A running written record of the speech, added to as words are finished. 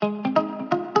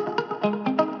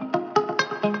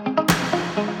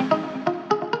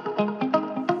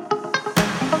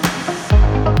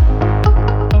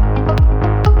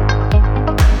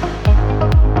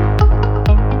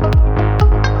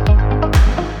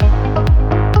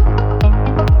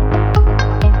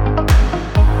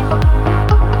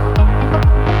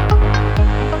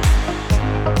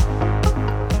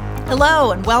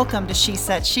Hello and welcome to She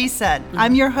Said, She Said.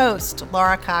 I'm your host,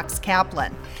 Laura Cox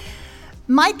Kaplan.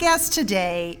 My guest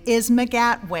today is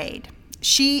Magatte Wade.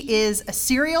 She is a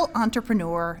serial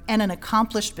entrepreneur and an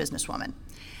accomplished businesswoman.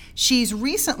 She's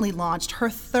recently launched her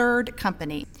third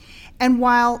company. And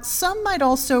while some might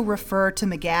also refer to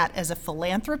Magatte as a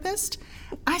philanthropist,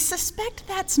 I suspect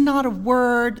that's not a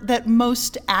word that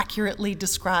most accurately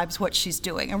describes what she's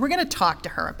doing. And we're going to talk to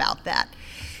her about that.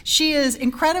 She is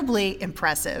incredibly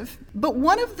impressive, but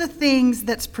one of the things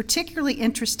that's particularly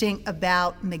interesting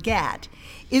about Magatte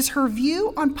is her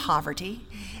view on poverty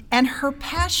and her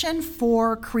passion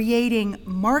for creating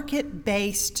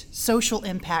market-based social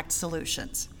impact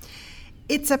solutions.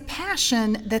 It's a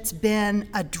passion that's been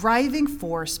a driving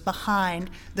force behind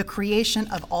the creation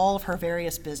of all of her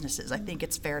various businesses, I think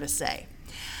it's fair to say.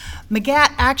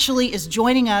 Magatte actually is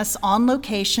joining us on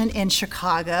location in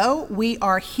Chicago. We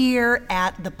are here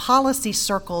at the Policy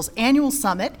Circle's annual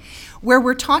summit, where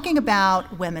we're talking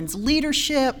about women's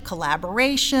leadership,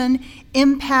 collaboration,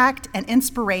 impact, and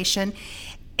inspiration.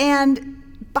 And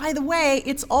by the way,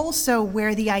 it's also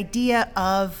where the idea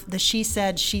of the She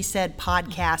Said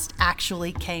podcast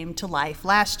actually came to life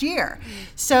last year.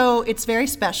 So it's very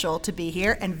special to be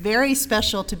here, and very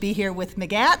special to be here with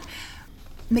Magatte.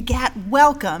 Magatte,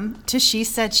 welcome to She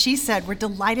Said, She Said. We're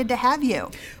delighted to have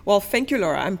you. Well, thank you,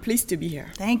 Laura. I'm pleased to be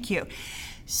here. Thank you.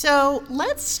 So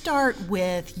let's start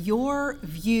with your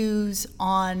views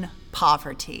on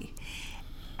poverty.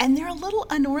 And they're a little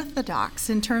unorthodox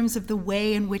in terms of the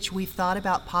way in which we've thought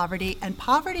about poverty, and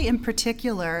poverty in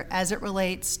particular as it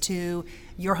relates to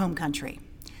your home country.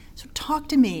 So talk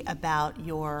to me about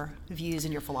your views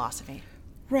and your philosophy.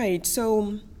 Right.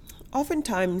 So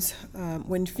oftentimes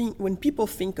when people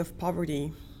think of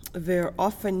poverty, they're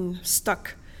often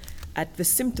stuck at the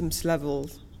symptoms level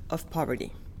of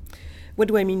poverty. What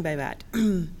do I mean by that?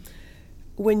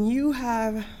 When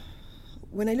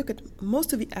I look at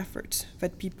most of the efforts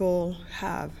that people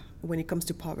have when it comes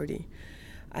to poverty,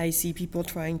 I see people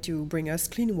trying to bring us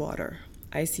clean water.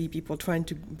 I see people trying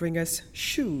to bring us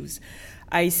shoes.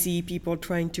 I see people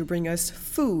trying to bring us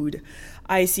food.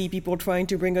 I see people trying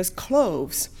to bring us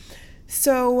clothes.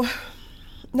 So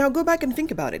now go back and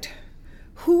think about it.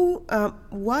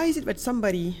 Why is it that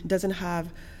somebody doesn't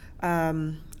have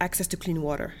access to clean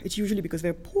water? It's usually because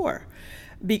they're poor.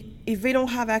 If they don't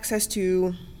have access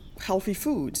to healthy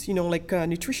foods, like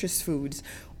nutritious foods,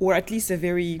 or at least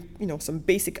some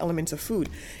basic elements of food,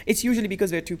 it's usually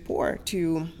because they're too poor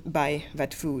to buy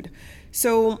that food.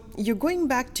 So you're going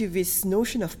back to this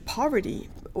notion of poverty.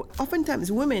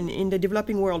 Oftentimes women in the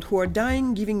developing world who are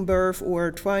dying giving birth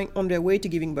or trying on their way to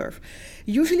giving birth,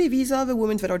 usually these are the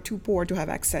women that are too poor to have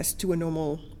access to a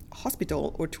normal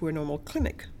hospital or to a normal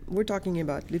clinic. We're talking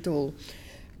about little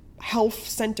health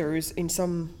centers in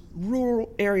some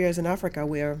rural areas in Africa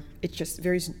where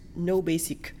there is no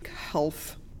basic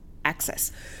health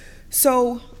access.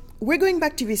 So we're going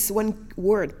back to this one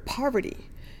word, poverty.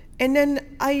 And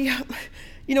then I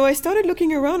started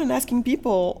looking around and asking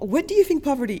people, what do you think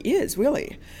poverty is,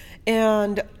 really?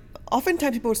 And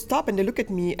oftentimes people stop and they look at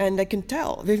me and I can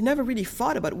tell they've never really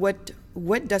thought about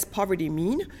what does poverty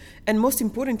mean, and most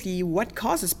importantly, what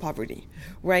causes poverty,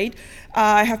 right?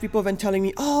 I have people then telling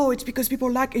me, it's because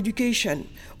people lack education,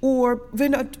 or they're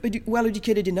not well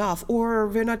educated enough, or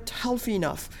they're not healthy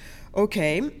enough.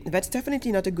 Okay, that's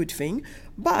definitely not a good thing,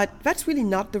 but that's really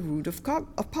not the root of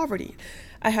poverty.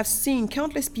 I have seen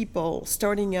countless people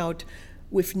starting out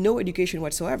with no education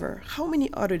whatsoever. How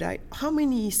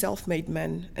many self-made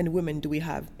men and women do we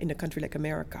have in a country like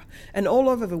America and all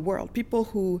over the world? People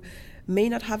who may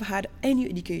not have had any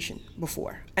education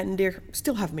before, and they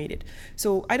still have made it.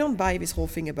 So I don't buy this whole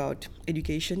thing about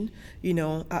education.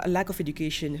 A lack of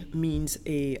education means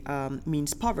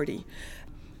poverty.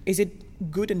 Is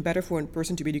it good and better for a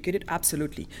person to be educated?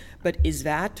 Absolutely. But does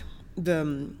that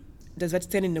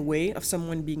stand in the way of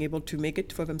someone being able to make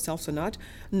it for themselves or not?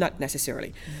 Not necessarily.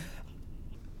 Mm-hmm.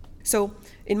 So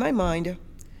in my mind,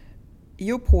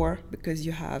 you're poor because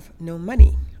you have no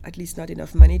money, at least not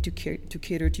enough money to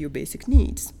cater to your basic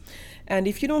needs. And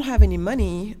if you don't have any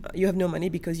money, you have no money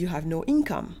because you have no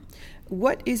income.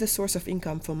 What is a source of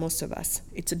income for most of us?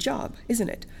 It's a job, isn't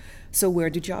it? So where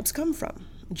do jobs come from?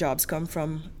 Jobs come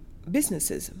from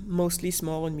businesses, mostly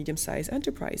small and medium-sized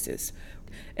enterprises.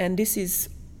 And this is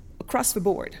across the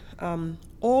board.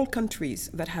 All countries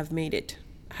that have made it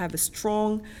have a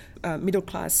strong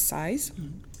middle-class size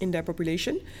in their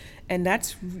population, and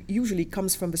that usually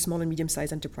comes from the small and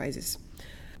medium-sized enterprises.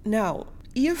 Now,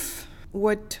 if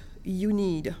what you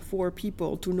need for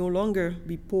people to no longer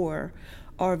be poor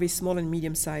are these small and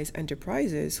medium-sized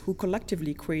enterprises who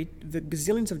collectively create the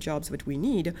gazillions of jobs that we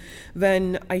need,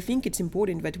 then I think it's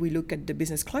important that we look at the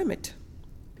business climate.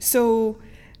 So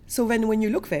then when you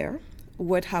look there,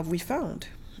 what have we found?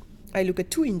 I look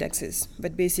at two indexes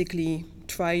that basically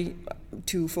try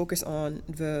to focus on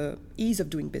the ease of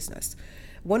doing business.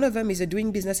 One of them is a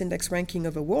Doing Business Index ranking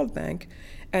of the World Bank,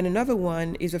 and another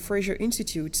one is the Fraser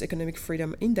Institute's Economic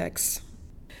Freedom Index.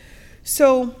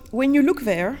 So when you look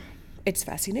there, it's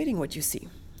fascinating what you see.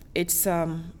 It's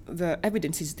the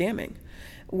evidence is damning.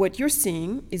 What you're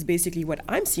seeing is basically what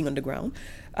I'm seeing on the ground,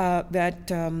 that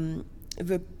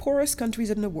the poorest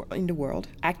countries in the world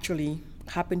actually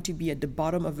happen to be at the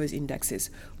bottom of those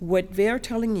indexes. What they're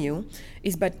telling you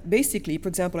is that basically, for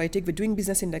example, I take the Doing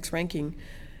Business Index ranking,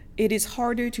 it is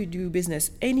harder to do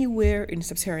business anywhere in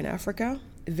sub-Saharan Africa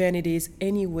than it is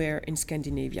anywhere in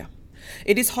Scandinavia.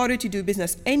 It is harder to do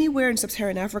business anywhere in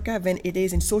sub-Saharan Africa than it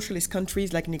is in socialist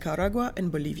countries like Nicaragua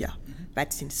and Bolivia.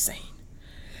 That's insane.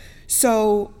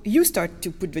 So you start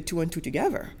to put the two and two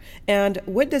together. And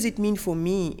what does it mean for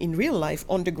me in real life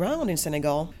on the ground in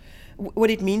Senegal? What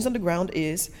it means on the ground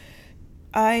is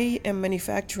I am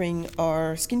manufacturing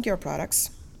our skincare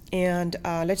products. And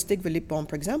let's take the lip balm,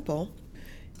 for example.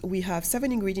 We have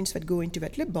 7 ingredients that go into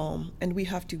that lip balm, and we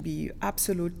have to be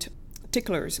absolute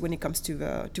ticklers when it comes to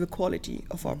the quality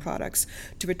of our products,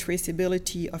 to the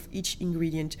traceability of each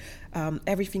ingredient.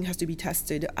 Everything has to be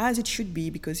tested as it should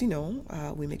be because,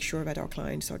 we make sure that our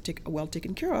clients are well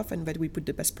taken care of and that we put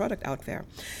the best product out there.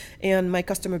 And my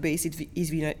customer base is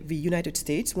the United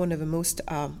States, one of the most,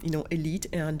 elite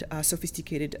and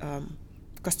sophisticated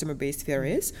customer base there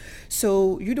is.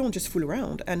 So you don't just fool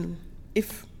around. And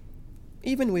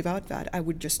even without that, I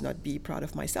would just not be proud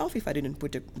of myself if I didn't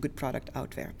put a good product out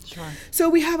there. Sure. So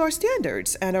we have our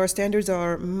standards, and our standards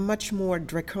are much more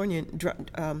draconian.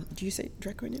 Do you say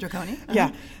draconian? Draconian? Uh-huh.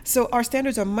 Yeah. So our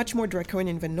standards are much more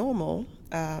draconian than normal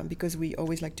because we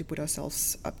always like to put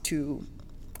ourselves up to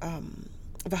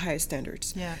the highest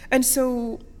standards. Yeah. And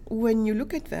so when you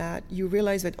look at that, you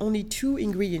realize that only 2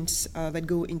 ingredients that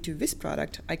go into this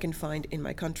product I can find in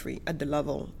my country at the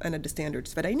level and at the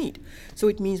standards that I need. So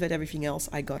it means that everything else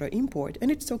I gotta import, and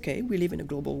it's okay. We live in a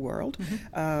global world.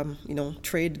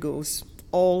 Trade goes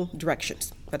all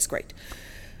directions. That's great.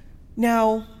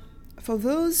 Now, for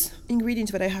those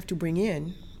ingredients that I have to bring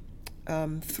in,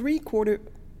 three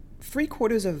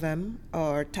quarters of them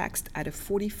are taxed at a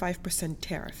 45%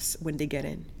 tariffs when they get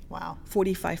in. Wow.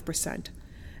 45%.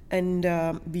 And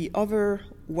the other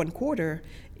 1/4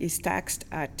 is taxed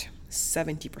at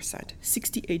 70%,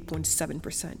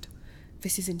 68.7%.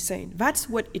 This is insane. That's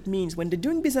what it means when the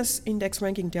Doing Business Index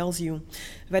ranking tells you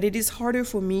that it is harder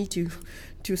for me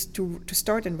to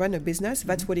start and run a business.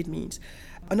 That's what it means.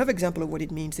 Another example of what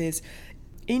it means is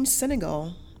in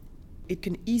Senegal, it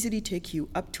can easily take you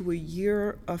up to a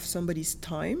year of somebody's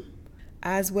time,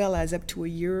 as well as up to a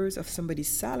year of somebody's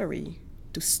salary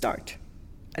to start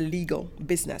a legal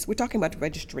business. We're talking about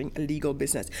registering a legal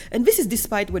business. And this is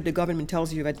despite what the government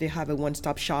tells you that they have a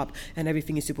one-stop shop and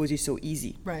everything is supposedly so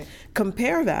easy. Right.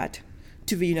 Compare that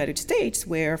to the United States,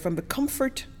 where from the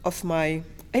comfort of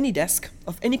any desk,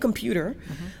 of any computer,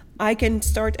 I can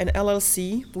start an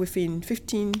LLC within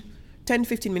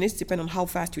 10-15 minutes, depending on how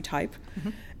fast you type.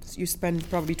 You spend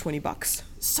probably $20.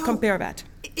 So compare that.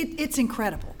 It's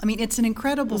incredible. I mean, it's an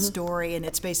incredible story, and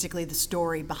it's basically the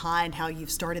story behind how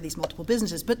you've started these multiple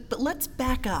businesses. But let's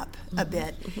back up a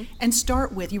bit and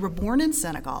start with, you were born in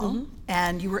Senegal,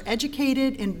 and you were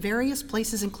educated in various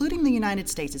places, including the United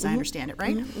States, as I understand it,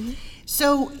 right?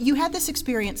 So you had this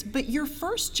experience, but your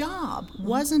first job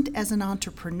wasn't as an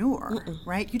entrepreneur,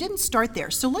 right? You didn't start there.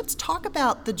 So let's talk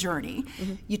about the journey.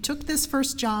 You took this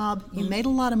first job, you made a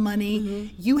lot of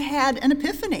money, you had an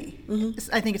epiphany,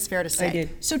 I think it's fair to say. I did.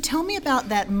 So tell me about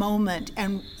that moment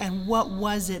and what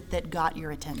was it that got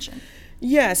your attention?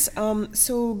 Yes.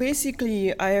 So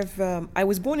basically, I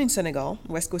was born in Senegal,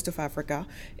 west coast of Africa,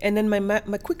 and then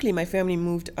quickly my family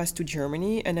moved us to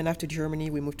Germany, and then after Germany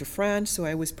we moved to France. So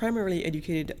I was primarily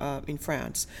educated in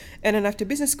France, and then after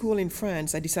business school in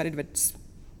France, I decided that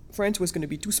France was going to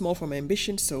be too small for my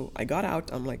ambition. So I got out.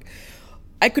 I'm like,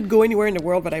 I could go anywhere in the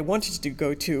world that I wanted to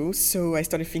go to, so I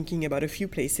started thinking about a few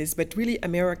places. But really,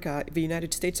 America, the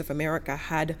United States of America,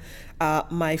 had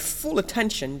my full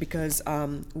attention because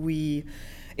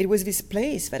it was this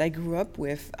place that I grew up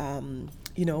with,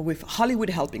 with Hollywood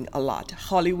helping a lot.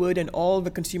 Hollywood and all the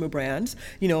consumer brands,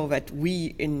 that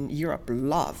we in Europe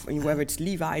love, whether it's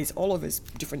Levi's, all of those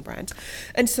different brands.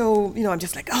 And so, I'm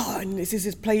just like, and this is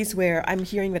this place where I'm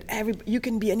hearing that you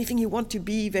can be anything you want to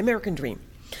be, the American dream.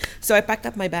 So I packed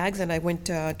up my bags and I went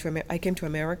I came to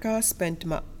America, spent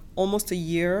almost a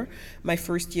year, my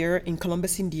first year in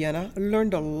Columbus, Indiana. I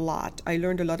learned a lot,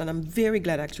 and I'm very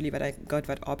glad actually that I got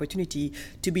that opportunity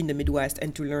to be in the Midwest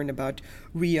and to learn about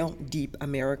real deep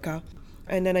America.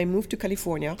 And then I moved to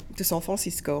California, to San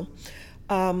Francisco.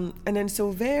 And then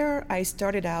so there I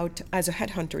started out as a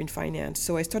headhunter in finance.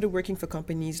 So I started working for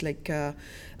companies like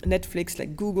Netflix,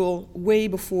 like Google, way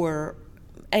before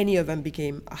any of them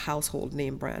became a household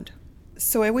name brand.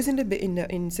 So I was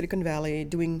in Silicon Valley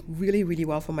doing really, really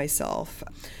well for myself.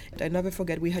 I never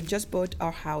forget, we had just bought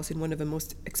our house in one of the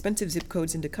most expensive zip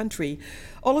codes in the country.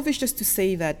 All of it just to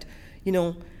say that,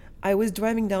 I was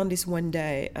driving down this one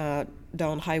day,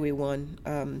 down Highway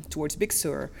 1 towards Big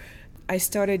Sur. I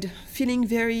started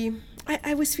feeling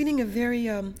I was feeling a very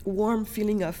warm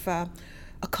feeling of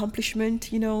accomplishment.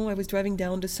 I was driving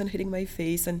down, the sun hitting my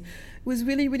face, and it was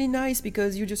really, really nice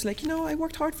because you're just like, I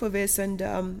worked hard for this, and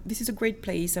this is a great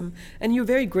place, and you're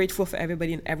very grateful for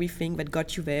everybody and everything that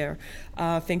got you there,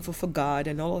 thankful for God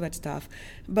and all of that stuff.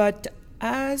 But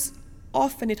as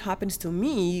often it happens to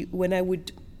me, when I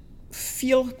would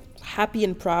feel happy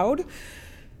and proud,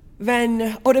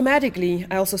 then automatically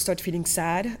I also start feeling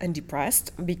sad and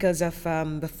depressed because of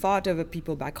the thought of the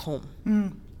people back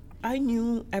home. I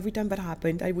knew every time that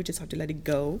happened, I would just have to let it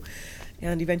go.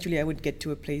 And eventually I would get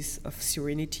to a place of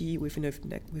serenity within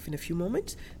a few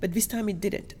moments. But this time it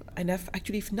didn't. And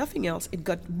if nothing else, it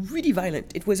got really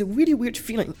violent. It was a really weird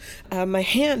feeling. My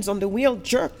hands on the wheel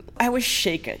jerked. I was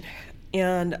shaken.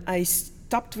 And I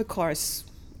stopped the cars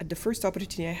at the first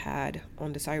opportunity I had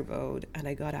on the side road, and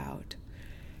I got out.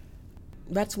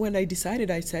 That's when I decided,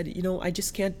 I said, I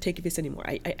just can't take this anymore.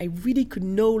 I really could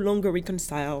no longer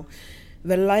reconcile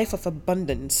the life of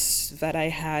abundance that I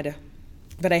had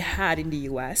in the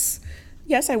US.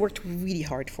 Yes, I worked really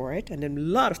hard for it, and then a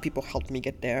lot of people helped me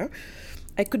get there.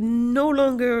 I could no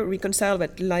longer reconcile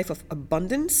that life of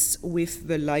abundance with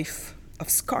the life of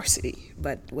scarcity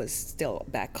that was still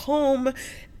back home,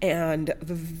 and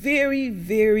the very,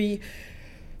 very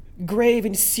grave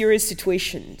and serious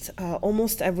situations.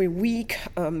 Almost every week,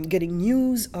 getting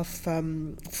news of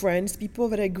friends, people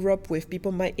that I grew up with,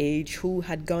 people my age who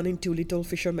had gone into little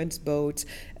fishermen's boats,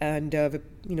 and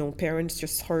parents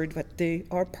just heard that they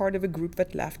are part of a group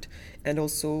that left, and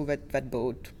also that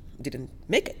boat didn't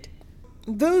make it.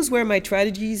 Those were my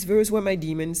tragedies. Those were my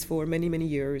demons for many, many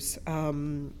years.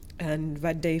 And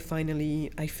that day,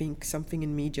 finally, I think something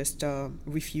in me just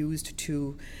refused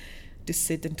to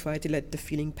sit and try to let the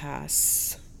feeling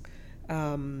pass.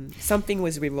 Something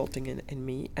was revolting in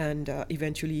me, and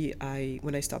eventually,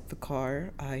 when I stopped the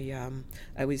car,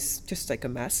 I was just like a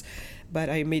mess. But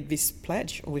I made this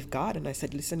pledge with God, and I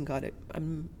said, "Listen, God,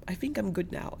 I think I'm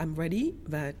good now. I'm ready.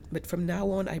 But from now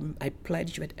on, I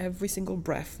pledge that every single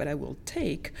breath that I will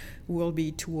take will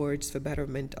be towards the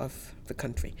betterment of the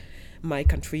country, my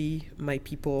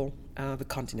people, the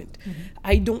continent.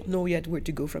 I don't know yet where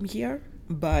to go from here."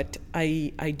 But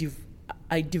I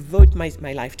devote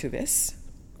my life to this.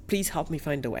 Please help me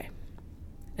find a way.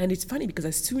 And it's funny because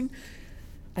as soon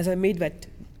as I made that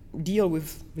deal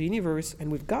with the universe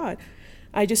and with God,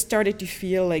 I just started to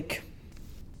feel like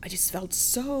I just felt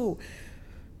so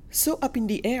up in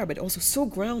the air, but also so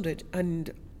grounded.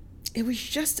 And it was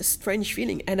just a strange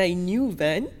feeling. And I knew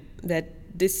then that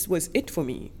this was it for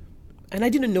me. And I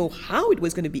didn't know how it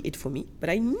was going to be it for me, but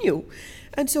I knew.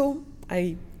 And so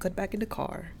I got back in the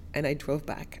car and I drove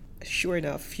back. Sure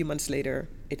enough, a few months later,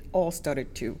 it all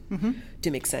started to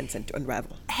make sense and to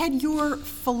unravel. Had your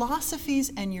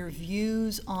philosophies and your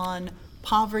views on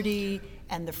poverty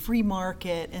and the free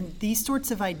market and these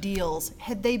sorts of ideals,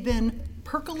 had they been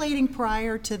percolating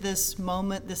prior to this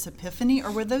moment, this epiphany,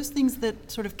 or were those things that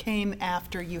sort of came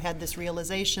after you had this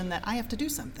realization that I have to do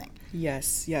something?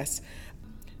 Yes.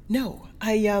 No,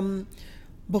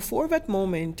 before that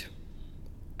moment,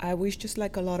 I was just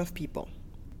like a lot of people.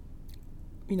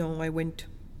 I went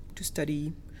to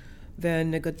study,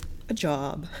 then I got a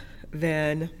job,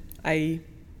 then I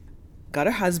got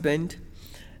a husband,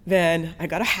 then I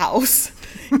got a house.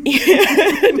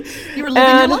 You were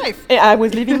living your life. I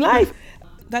was living life.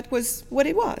 That was what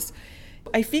it was.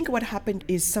 I think what happened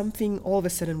is something all of a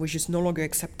sudden was just no longer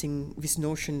accepting this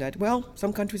notion that, well,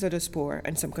 some countries are just poor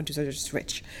and some countries are just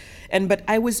rich. But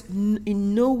I was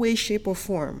in no way, shape, or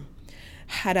form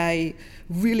had I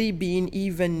really been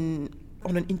even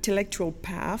on an intellectual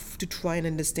path to try and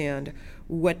understand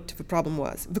what the problem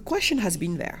was. The question has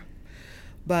been there.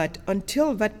 But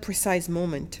until that precise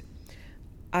moment,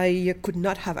 I could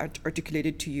not have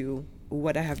articulated to you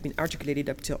what I have been articulated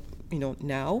up till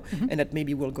now, and that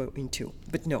maybe we'll go into.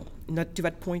 But no, not to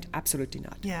that point, absolutely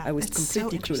not. Yeah, I was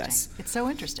completely clueless. It's so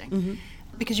interesting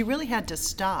because you really had to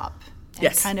stop and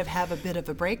Yes. kind of have a bit of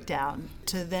a breakdown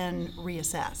to then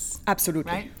reassess.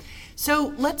 Absolutely. Right?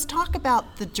 So let's talk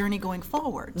about the journey going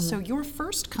forward. So your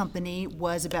first company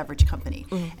was a beverage company.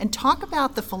 And talk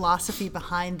about the philosophy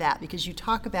behind that, because you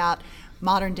talk about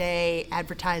modern day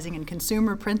advertising and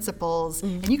consumer principles,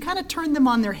 and you kind of turn them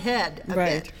on their head a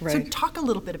bit. So talk a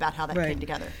little bit about how that came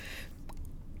together.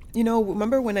 You know,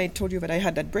 remember when I told you that I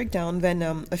had that breakdown? Then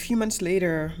a few months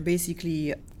later,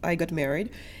 basically, I got married.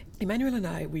 Emmanuel and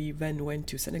I, we then went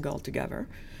to Senegal together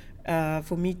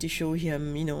for me to show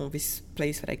him, you know, this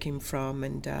place that I came from.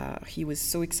 And he was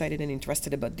so excited and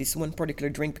interested about this one particular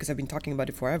drink because I've been talking about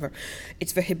it forever.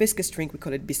 It's the hibiscus drink. We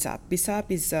call it bisap. Bisap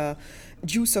is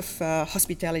juice of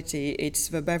hospitality. It's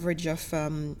the beverage of,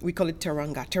 we call it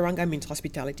teranga. Teranga means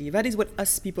hospitality. That is what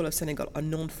us people of Senegal are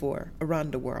known for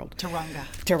around the world.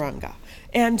 Teranga.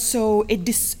 And so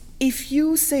if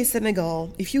you say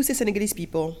Senegal, if you say Senegalese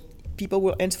people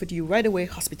will answer to you right away,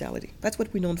 hospitality. That's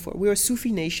what we're known for. We're a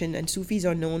Sufi nation, and Sufis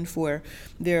are known for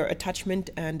their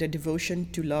attachment and their devotion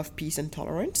to love, peace, and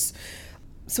tolerance.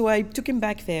 So I took him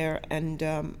back there, and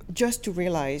just to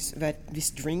realize that this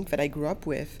drink that I grew up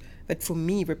with, that for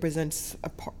me represents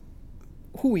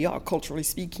who we are, culturally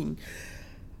speaking,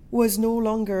 was no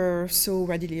longer so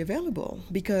readily available,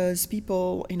 because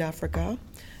people in Africa,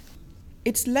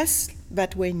 it's less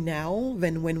that way now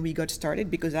than when we got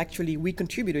started, because actually we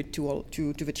contributed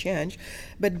to the change.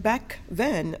 But back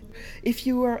then, if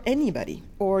you were anybody,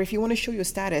 or if you want to show your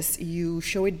status, you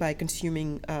show it by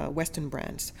consuming Western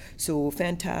brands. So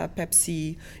Fanta,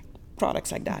 Pepsi,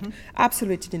 products like that.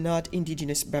 Absolutely not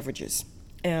indigenous beverages.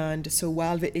 And so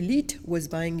while the elite was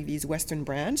buying these Western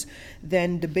brands,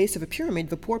 then the base of the pyramid,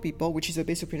 the poor people, which is the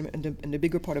base of the pyramid and the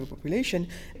bigger part of the population,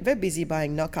 they're busy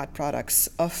buying knockout products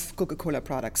of Coca-Cola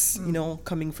products, you know,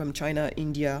 coming from China,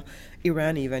 India,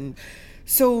 Iran even.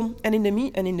 So, and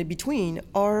in the between,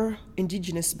 our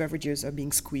indigenous beverages are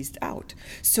being squeezed out.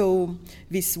 So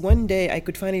this one day, I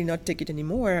could finally not take it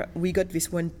anymore. We got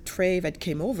this one tray that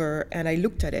came over, and I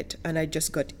looked at it, and I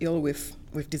just got ill with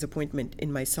disappointment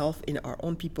in myself, in our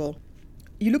own people.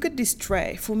 You look at this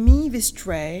tray. For me, this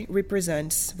tray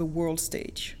represents the world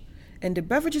stage. And the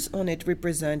beverages on it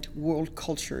represent world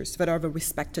cultures that are the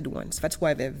respected ones. That's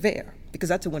why they're there, because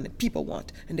that's the one that people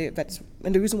want. And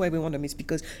the reason why we want them is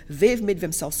because they've made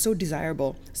themselves so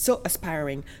desirable, so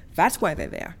aspiring. That's why they're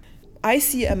there. I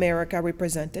see America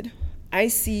represented. I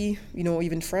see, you know,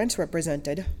 even France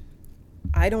represented.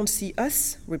 I don't see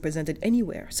us represented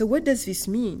anywhere. So what does this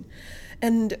mean?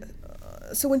 And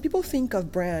so when people think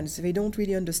of brands, they don't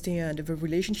really understand the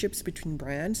relationships between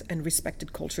brands and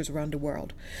respected cultures around the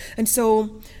world. And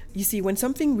so, you see, when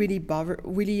something really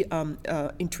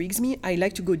intrigues me, I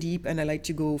like to go deep and I like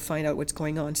to go find out what's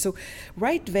going on. So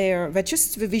right there, that's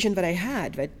just the vision that I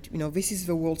had, that, you know, this is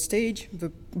the world stage, the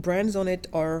brands on it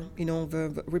are, you know,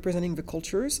 representing the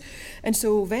cultures. And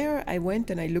so there I went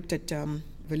and I looked at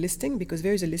the listing, because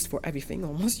there is a list for everything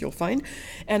almost, you'll find,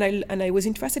 and I was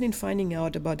interested in finding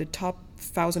out about the top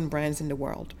 1,000 brands in the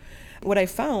world. What I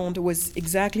found was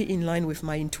exactly in line with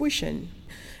my intuition.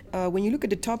 When you look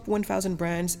at the top 1,000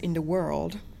 brands in the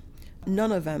world,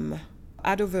 none of them,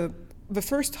 out of the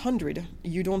first 100,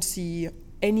 you don't see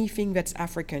anything that's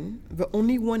African. The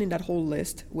only one in that whole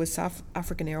list was South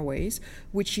African Airways,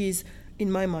 which is,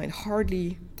 in my mind,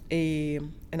 hardly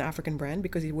an African brand,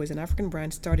 because it was an African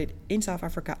brand started in South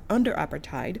Africa under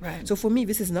apartheid. Right. So for me,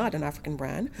 this is not an African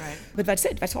brand. Right. But that's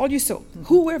it. That's all you saw.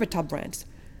 Who were the top brands?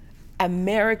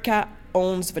 America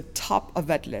owns the top of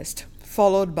that list,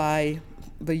 followed by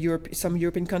some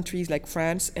European countries like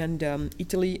France and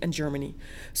Italy and Germany.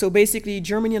 So basically,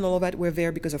 Germany and all of that were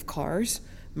there because of cars,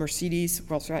 Mercedes,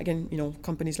 Volkswagen, you know,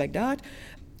 companies like that.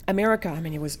 America, I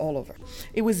mean, it was all over.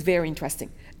 It was very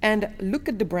interesting. And look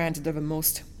at the brands that are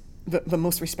the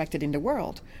most respected in the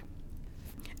world.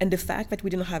 And the fact that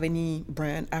we didn't have any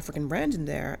African brands in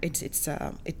there,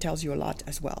 it tells you a lot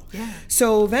as well. Yeah.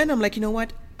 So then I'm like, you know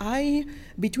what?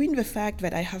 Between the fact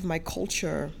that I have my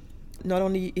culture, not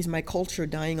only is my culture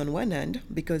dying on one end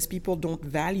because people don't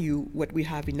value what we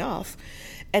have enough,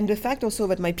 and the fact also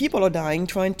that my people are dying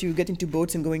trying to get into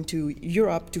boats and going to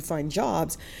Europe to find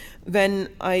jobs, then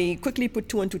I quickly put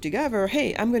two and two together.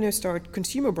 Hey, I'm going to start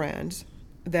consumer brands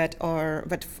that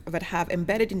have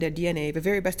embedded in their DNA the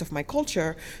very best of my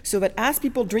culture, so that as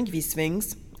people drink these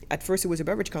things, at first it was a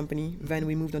beverage company, then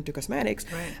we moved on to cosmetics,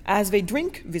 right. As they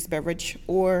drink this beverage,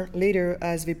 or later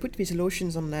as they put these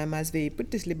lotions on them, as they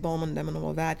put this lip balm on them and all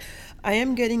of that, I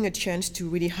am getting a chance to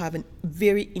really have a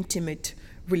very intimate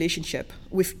relationship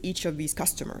with each of these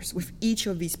customers, with each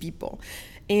of these people.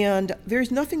 And there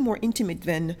is nothing more intimate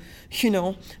than,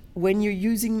 when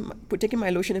you're taking my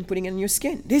lotion and putting it on your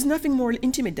skin. There's nothing more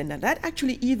intimate than that. That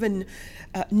actually even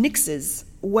nixes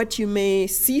what you may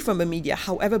see from the media,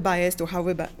 however biased or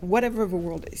whatever the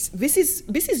world is. This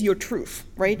is your truth,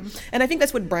 right? Mm-hmm. And I think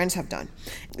that's what brands have done.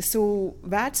 So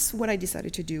that's what I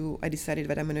decided to do. I decided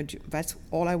that that's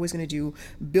all I was going to do,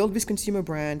 build these consumer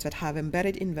brands that have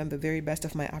embedded in them the very best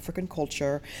of my African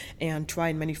culture and try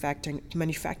and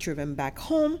manufacture them back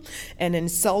home and then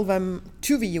sell them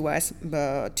to the US,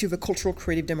 to the cultural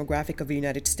creative demographic of the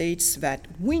United States that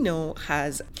we know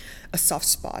has a soft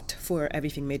spot for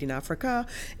everything made in Africa,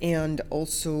 and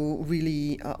also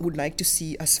really would like to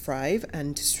see us thrive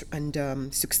and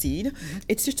succeed. Mm-hmm.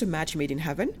 It's just a match made in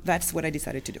heaven. That's what I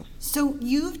decided to do. So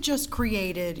you've just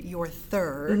created your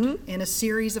third mm-hmm. in a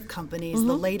series of companies. Mm-hmm.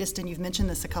 The latest, and you've mentioned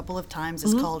this a couple of times,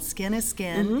 is mm-hmm. called Skin is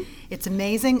Skin. Mm-hmm. It's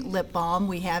amazing lip balm.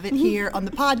 We have it mm-hmm. here on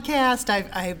the podcast.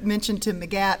 I mentioned to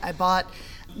Magatte, I bought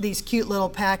these cute little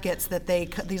packets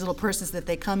these little purses that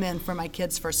they come in for my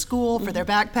kids for school, for mm-hmm. their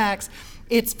backpacks.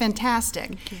 It's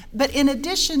fantastic. But in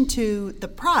addition to the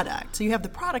product, so you have the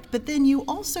product, but then you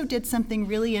also did something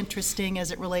really interesting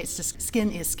as it relates to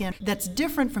Skin is Skin that's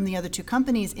different from the other two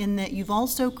companies in that you've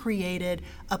also created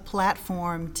a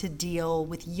platform to deal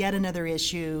with yet another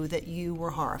issue that you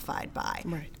were horrified by.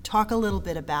 Right. Talk a little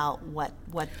bit about what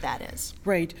that is.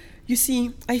 Right. You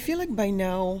see, I feel like by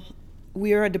now,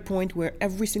 we are at the point where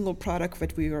every single product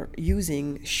that we are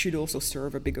using should also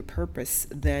serve a bigger purpose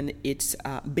than its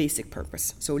basic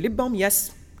purpose. So lip balm,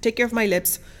 yes, take care of my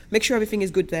lips, make sure everything is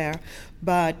good there,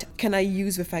 but can I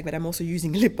use the fact that I'm also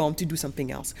using lip balm to do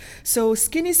something else? So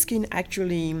Skin is Skin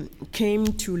actually came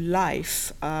to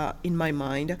life in my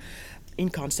mind, in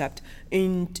concept,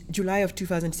 in July of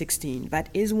 2016. That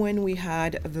is when we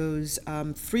had those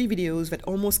 3 videos that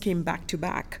almost came back to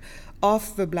back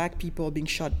of the black people being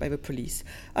shot by the police.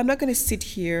 I'm not going to sit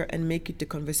here and make it the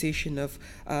conversation of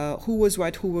who was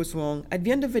right, who was wrong. At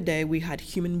the end of the day, we had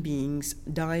human beings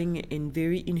dying in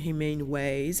very inhumane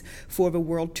ways for the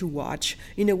world to watch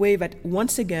in a way that,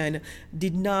 once again,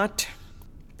 did not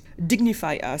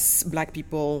dignify us, black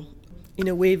people, in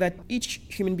a way that each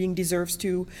human being deserves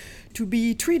to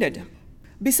be treated.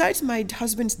 Besides my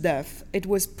husband's death, it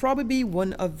was probably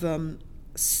one of the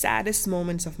saddest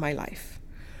moments of my life.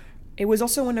 It was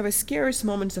also one of the scariest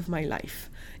moments of my life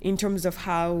in terms of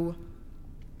how,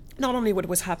 not only what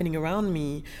was happening around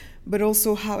me, but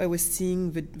also how I was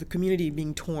seeing the community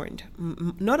being torn,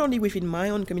 not only within my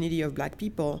own community of black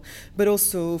people, but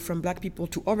also from black people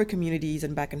to other communities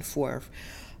and back and forth.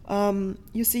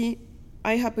 You see,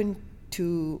 I happen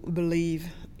to believe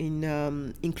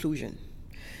in inclusion.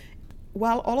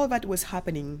 While all of that was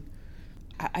happening,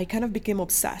 I kind of became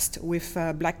obsessed with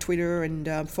Black Twitter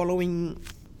and following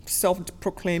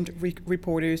self-proclaimed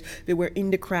reporters. They were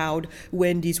in the crowd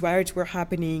when these riots were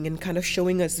happening and kind of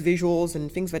showing us visuals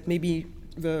and things that maybe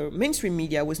the mainstream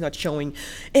media was not showing.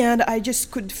 And I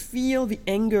just could feel the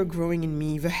anger growing in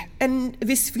me. And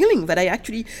this feeling that I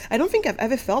don't think I've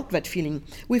ever felt that feeling.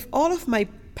 With all of my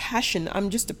passion, I'm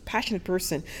just a passionate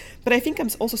person, but I think I'm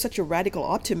also such a radical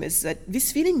optimist that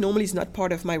this feeling normally is not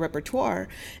part of my repertoire,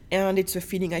 and it's a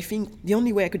feeling, I think the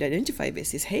only way I could identify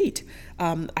this is hate.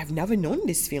 I've never known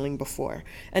this feeling before,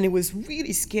 and it was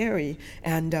really scary,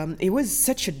 and it was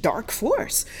such a dark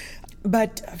force.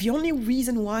 But the only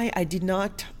reason why I did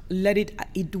not let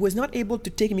it was not able to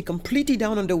take me completely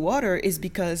down underwater is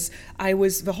because I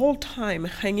was the whole time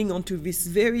hanging on to this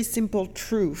very simple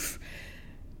truth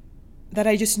that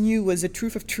I just knew was the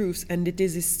truth of truths, and it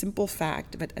is this simple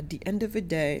fact that at the end of the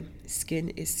day, skin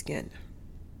is skin,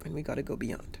 and we gotta go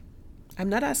beyond. I'm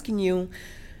not asking you,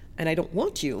 and I don't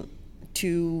want you,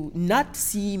 to not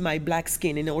see my black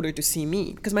skin in order to see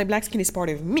me, because my black skin is part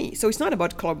of me. So it's not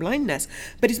about colorblindness,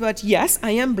 but it's about, yes,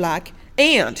 I am black,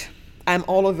 and I'm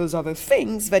all of those other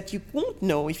things that you won't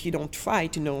know if you don't try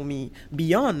to know me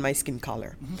beyond my skin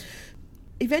color. Mm-hmm.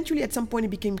 Eventually, at some point, it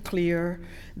became clear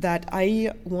that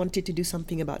I wanted to do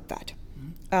something about that.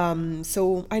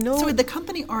 So I know. So had the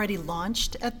company already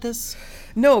launched at this?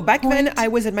 No, back then I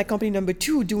was at my company number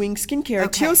 2 doing skincare,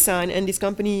 Tiosan, and this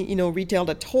company, retailed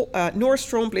at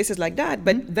Nordstrom, places like that.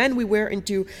 But then we were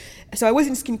so I was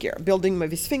in skincare, building my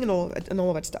this thing and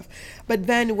all that stuff. But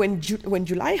then when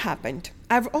July happened,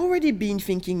 I've already been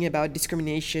thinking about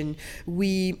discrimination.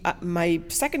 My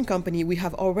second company, we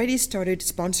have already started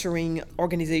sponsoring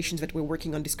organizations that were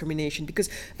working on discrimination, because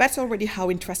that's already how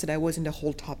interested I was in the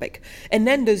whole topic. And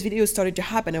then those videos started to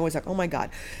happen. I was like, oh my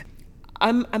God,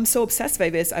 I'm so obsessed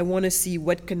by this. I want to see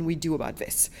what can we do about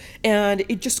this. And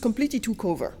it just completely took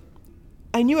over.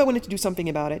 I knew I wanted to do something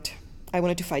about it. I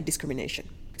wanted to fight discrimination.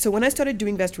 So when I started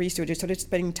doing that research, I started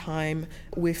spending time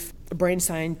with brain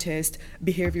scientists,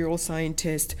 behavioral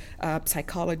scientists,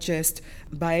 psychologists,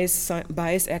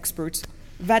 bias experts,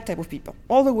 that type of people,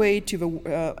 all the way to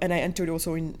and I entered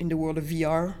also in the world of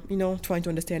VR, trying to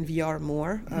understand VR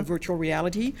more, virtual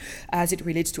reality, as it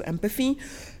relates to empathy.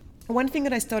 One thing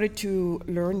that I started to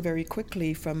learn very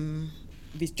quickly from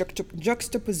this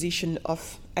juxtaposition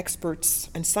of experts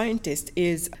and scientists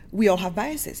is we all have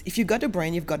biases. If you got a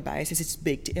brain, you've got biases, it's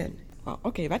baked in. Oh,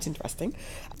 okay, that's interesting.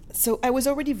 So I was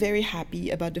already very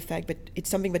happy about the fact that it's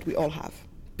something that we all have.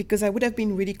 Because I would have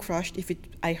been really crushed if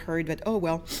I heard that, oh,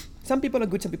 well, some people are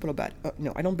good, some people are bad.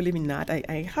 No, I don't believe in that.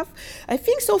 I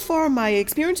think so far my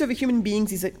experience of human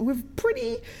beings is that we're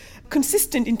pretty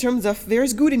consistent in terms of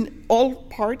there's good in all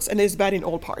parts and there's bad in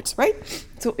all parts, right?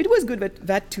 So it was good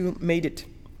that too made it.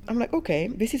 I'm like, okay,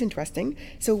 this is interesting.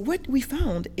 So what we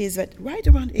found is that right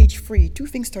around age 3, 2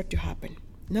 things start to happen.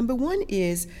 Number one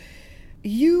is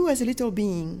you as a little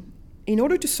being, in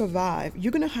order to survive,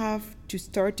 you're going to have to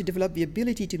start to develop the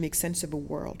ability to make sense of a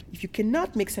world. If you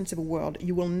cannot make sense of a world,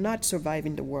 you will not survive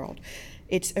in the world.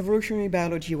 It's evolutionary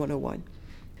biology 101.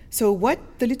 So what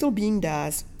the little being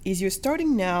does is you're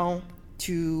starting now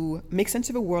to make sense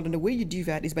of a world, and the way you do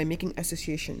that is by making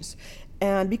associations.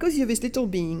 And because you have this little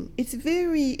being,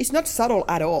 it's not subtle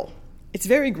at all. It's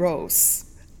very gross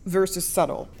versus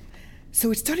subtle. So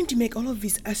it's starting to make all of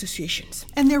these associations.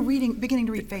 And they're beginning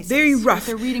to read faces. Very rough.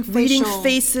 They're reading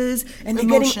faces, and they're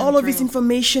getting all of this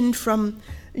information from,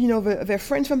 their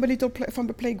friends from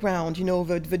the playground,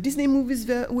 the Disney movies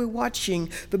that we're watching,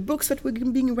 the books that were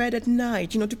being read at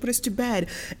night, to put us to bed.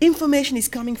 Information is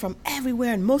coming from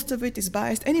everywhere, and most of it is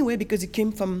biased anyway because it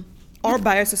came from our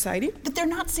biased society. But they're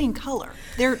not seeing color.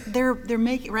 They're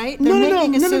making, right? No.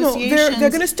 Associations. They're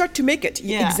going to start to make it.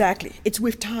 Yeah. Exactly. It's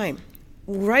with time.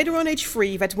 Right around age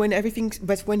 3, that's when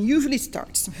usually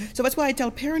starts. Mm-hmm. So that's why I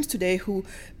tell parents today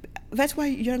that's why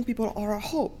young people are our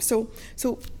hope. So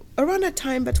around that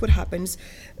time, that's what happens.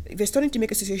 They're starting to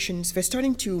make associations. They're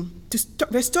starting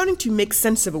to make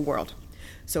sense of a world.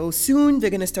 So soon they're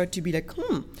going to start to be like,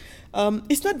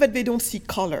 it's not that they don't see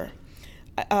color.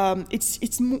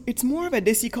 It's more that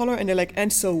they see color and they're like,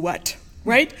 and so what,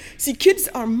 right? See, kids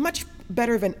are much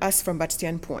better than us from that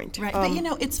standpoint. Right, but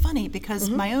it's funny because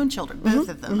my own children, both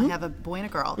of them, I have a boy and a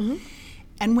girl,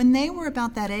 and when they were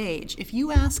about that age, if you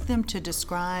ask them to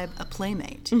describe a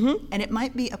playmate, and it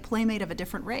might be a playmate of a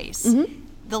different race,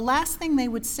 the last thing they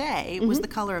would say was the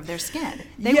color of their skin.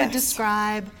 They would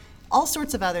describe all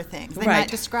sorts of other things. They might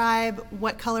describe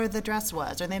what color the dress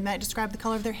was, or they might describe the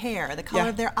color of their hair, the color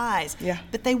of their eyes. Yeah.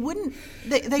 But they wouldn't,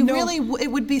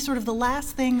 it would be sort of the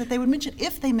last thing that they would mention,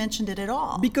 if they mentioned it at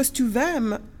all. Because to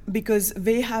them, because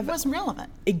they have... It wasn't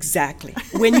relevant. Exactly.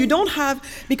 When you don't have,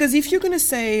 because if you're going to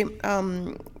say,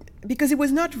 because it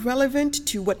was not relevant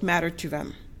to what mattered to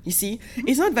them. You see,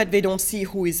 it's not that they don't see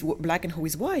who is black and who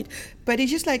is white, but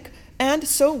it's just like, and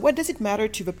so what does it matter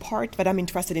to the part that I'm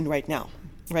interested in right now?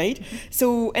 Right?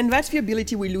 So, and that's the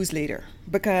ability we lose later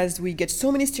because we get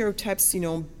so many stereotypes,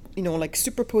 like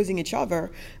superposing each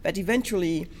other that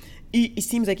eventually it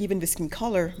seems like even the skin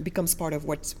color becomes part of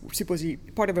what's supposedly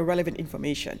part of a relevant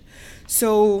information.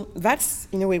 So that's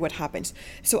in a way what happens.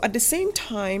 So at the same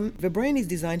time, the brain is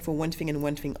designed for one thing and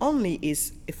one thing only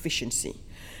is efficiency.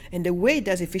 And the way it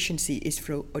does efficiency is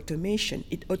through automation.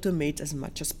 It automates as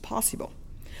much as possible.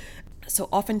 So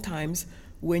oftentimes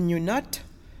when you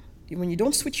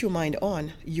don't switch your mind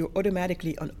on, you're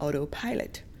automatically on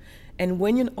autopilot. And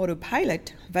when you're on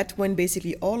autopilot, that's when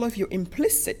basically all of your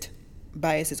implicit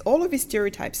biases, all of these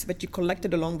stereotypes that you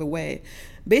collected along the way,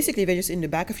 basically they're just in the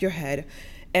back of your head,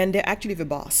 and they're actually the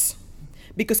boss.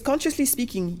 Because consciously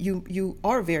speaking, you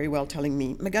are very well telling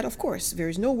me, Magatte, of course, there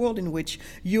is no world in which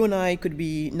you and I could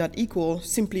be not equal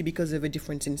simply because of a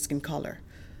difference in skin color.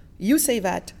 You say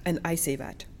that, and I say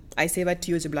that. I say that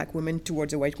to you as a black woman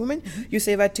towards a white woman. You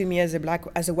say that to me as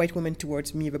a white woman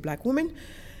towards me, the black woman.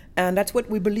 And that's what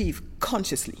we believe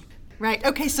consciously. Right.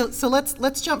 Okay. So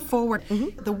let's jump forward.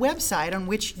 The website on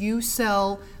which you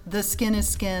sell the Skin is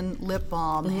Skin lip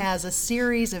balm has a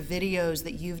series of videos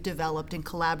that you've developed in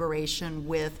collaboration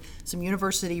with some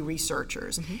university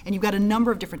researchers, and you've got a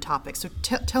number of different topics. So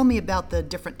tell me about the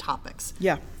different topics.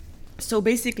 Yeah. So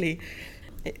basically,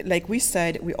 like we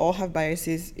said, we all have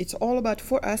biases. It's all about,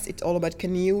 for us, it's all about,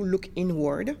 can you look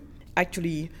inward,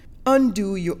 actually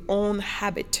undo your own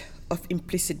habit of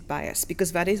implicit bias,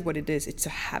 because that is what it is. It's a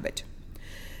habit.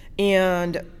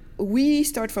 And we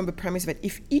start from the premise that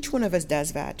if each one of us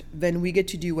does that, then we get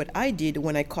to do what I did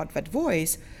when I caught that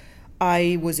voice.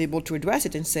 I was able to address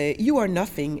it and say, you are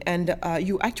nothing, and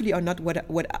you actually are not what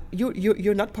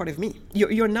you're not part of me.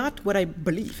 You're not what I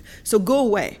believe. So go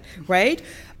away, right?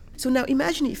 So now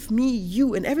imagine if me,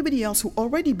 you, and everybody else who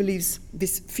already believes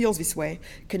this, feels this way,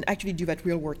 can actually do that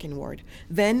real work inward.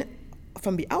 Then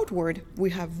from the outward,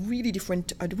 we have a really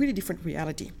different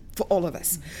reality for all of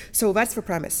us. So that's the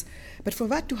premise. But for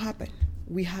that to happen,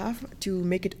 we have to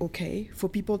make it okay for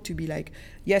people to be like,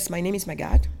 yes, my name is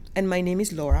Magatte, and my name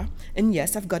is Laura, and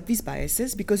yes, I've got these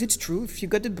biases, because it's true, if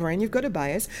you've got a brain, you've got a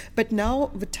bias, but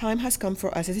now the time has come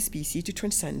for us as a species to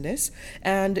transcend this,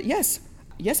 and yes,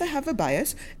 I have a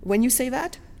bias. When you say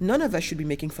that, none of us should be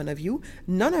making fun of you.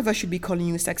 None of us should be calling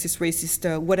you sexist,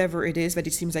 racist, whatever it is that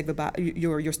it seems like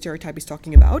your stereotype is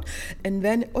talking about. And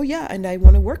then, and I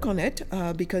want to work on it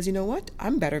because you know what?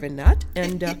 I'm better than that.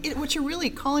 And what you're really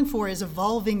calling for is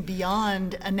evolving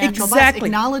beyond a natural bias,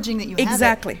 acknowledging that you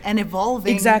have it, and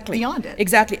evolving beyond it.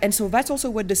 Exactly. And so that's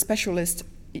also what the specialists,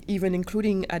 even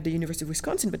including at the University of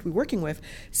Wisconsin that we're working with,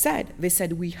 said. They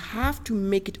said we have to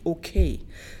make it okay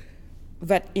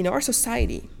that in our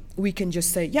society, we can just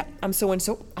say, yeah, I'm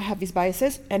so-and-so, I have these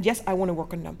biases, and yes, I want to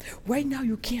work on them. Right now,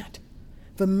 you can't.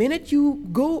 The minute you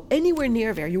go anywhere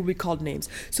near there, you'll be called names.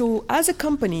 So as a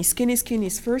company, Skinny Skin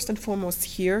is first and foremost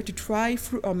here to try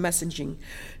through our messaging,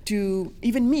 to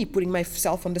even me putting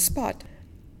myself on the spot.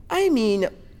 I mean,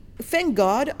 thank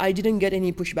God I didn't get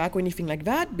any pushback or anything like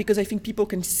that, because I think people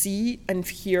can see and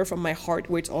hear from my heart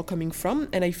where it's all coming from,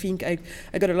 and I think I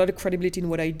got a lot of credibility in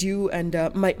what I do and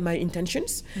my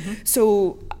intentions.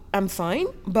 So I'm fine,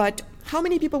 but how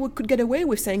many people could get away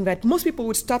with saying that? Most people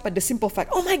would stop at the simple fact,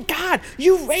 oh my God,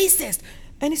 you racist!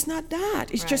 And it's not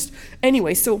that. It's just,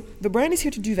 anyway, so the brand is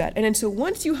here to do that. And then so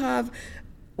once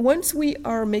we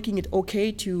are making it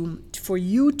okay for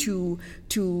you to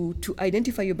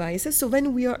identify your biases, so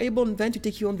then we are able then to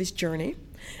take you on this journey.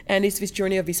 And it's this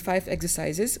journey of these 5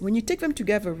 exercises. When you take them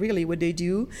together, really what they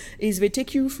do is they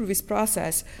take you through this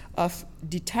process of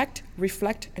detect,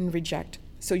 reflect, and reject.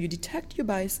 So you detect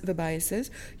the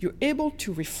biases, you're able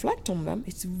to reflect on them.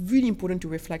 It's really important to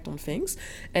reflect on things.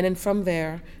 And then from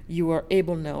there, you are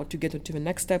able now to get into the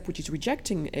next step, which is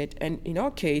rejecting it. And in our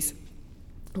case,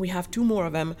 we have 2 more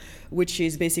of them, which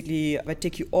is basically that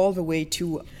take you all the way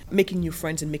to making new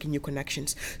friends and making new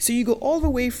connections. So you go all the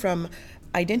way from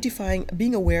identifying,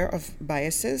 being aware of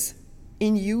biases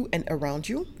in you and around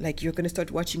you. Like you're going to start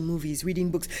watching movies,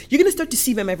 reading books. You're going to start to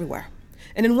see them everywhere.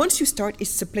 And then once you start,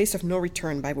 it's a place of no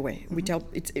return, by the way.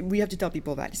 We have to tell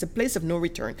people that. It's a place of no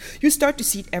return. You start to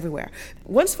see it everywhere.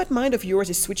 Once that mind of yours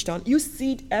is switched on, you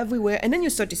see it everywhere, and then you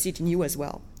start to see it in you as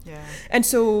well. Yeah. And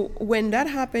so when that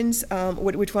happens,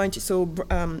 what we're trying to,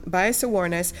 bias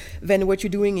awareness, then what you're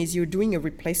doing is you're doing a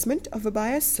replacement of a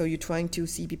bias. So you're trying to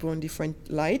see people in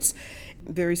different lights.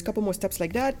 There is a couple more steps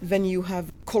like that. Then you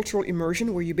have cultural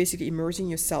immersion, where you're basically immersing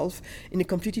yourself in a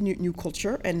completely new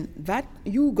culture. And that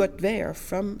you got there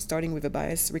from starting with a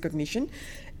bias recognition.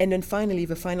 And then finally,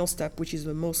 the final step, which is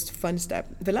the most fun step.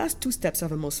 The last 2 steps are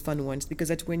the most fun ones, because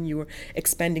that's when you're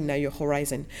expanding now your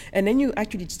horizon. And then you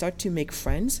actually start to make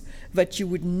friends that you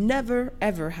would never,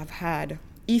 ever have had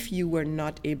if you were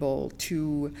not able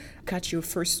to catch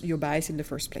your bias in the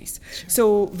first place. Sure.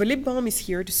 So the lip balm is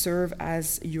here to serve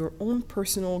as your own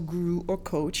personal guru or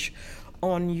coach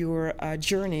on your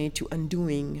journey to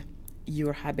undoing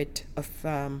your habit of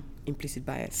implicit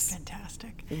bias.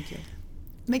 Fantastic. Thank you.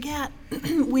 Magatte,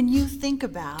 when you think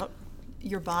about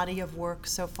your body of work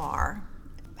so far,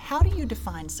 how do you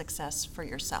define success for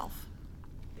yourself?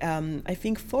 I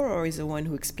think Thoreau is the one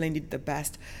who explained it the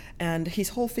best. And his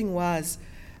whole thing was,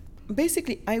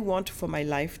 basically, I want for my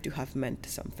life to have meant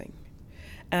something.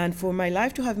 And for my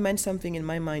life to have meant something in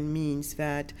my mind means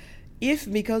that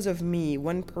if because of me,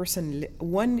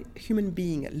 one human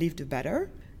being lived better,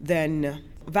 then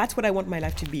that's what I want my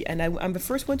life to be. And I'm the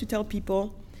first one to tell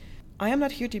people, I am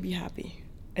not here to be happy.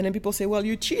 And then people say, well,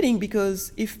 you're cheating,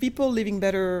 because if people living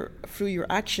better through your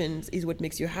actions is what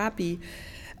makes you happy,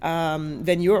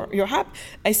 then you're happy.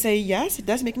 I say, yes, it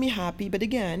does make me happy, but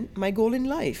again, my goal in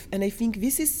life. And I think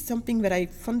this is something that I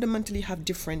fundamentally have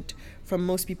different from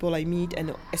most people I meet,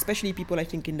 and especially people I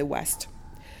think in the West.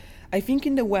 I think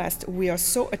in the West, we are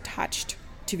so attached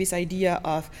to this idea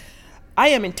of, I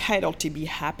am entitled to be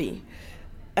happy.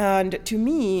 And to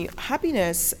me,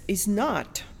 happiness is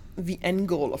not the end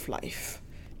goal of life.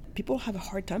 People have a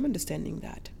hard time understanding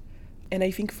that. And I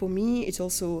think for me, it's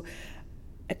also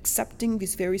accepting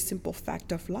this very simple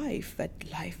fact of life, that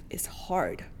life is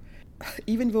hard.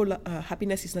 Even though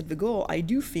happiness is not the goal, I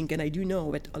do think and I do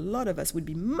know that a lot of us would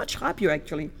be much happier,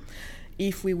 actually,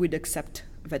 if we would accept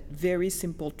that very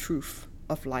simple truth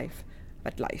of life,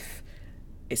 that life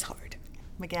is hard.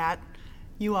 Magatte,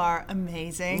 you are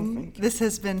amazing. This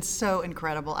has been so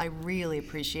incredible. I really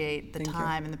appreciate the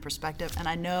time and the perspective, and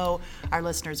I know our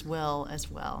listeners will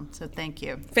as well. So thank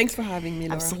you. Thanks for having me,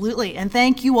 Laura. Absolutely. And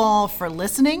thank you all for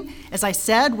listening. As I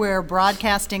said, we're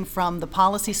broadcasting from the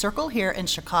Policy Circle here in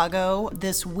Chicago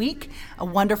this week, a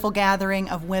wonderful gathering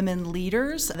of women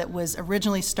leaders that was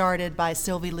originally started by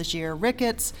Sylvie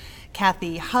Legier-Ricketts,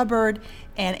 Kathy Hubbard,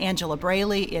 and Angela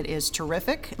Braley. It is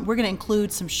terrific. We're going to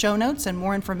include some show notes and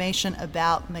more information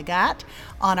about Magatte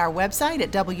on our website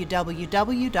at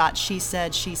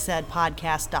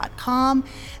www.shesaidshesaidpodcast.com.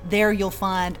 There you'll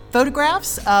find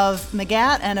photographs of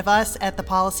Magatte and of us at the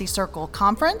Policy Circle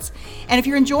Conference. And if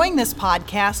you're enjoying this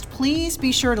podcast, please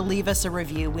be sure to leave us a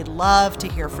review. We'd love to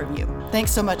hear from you.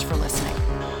 Thanks so much for listening.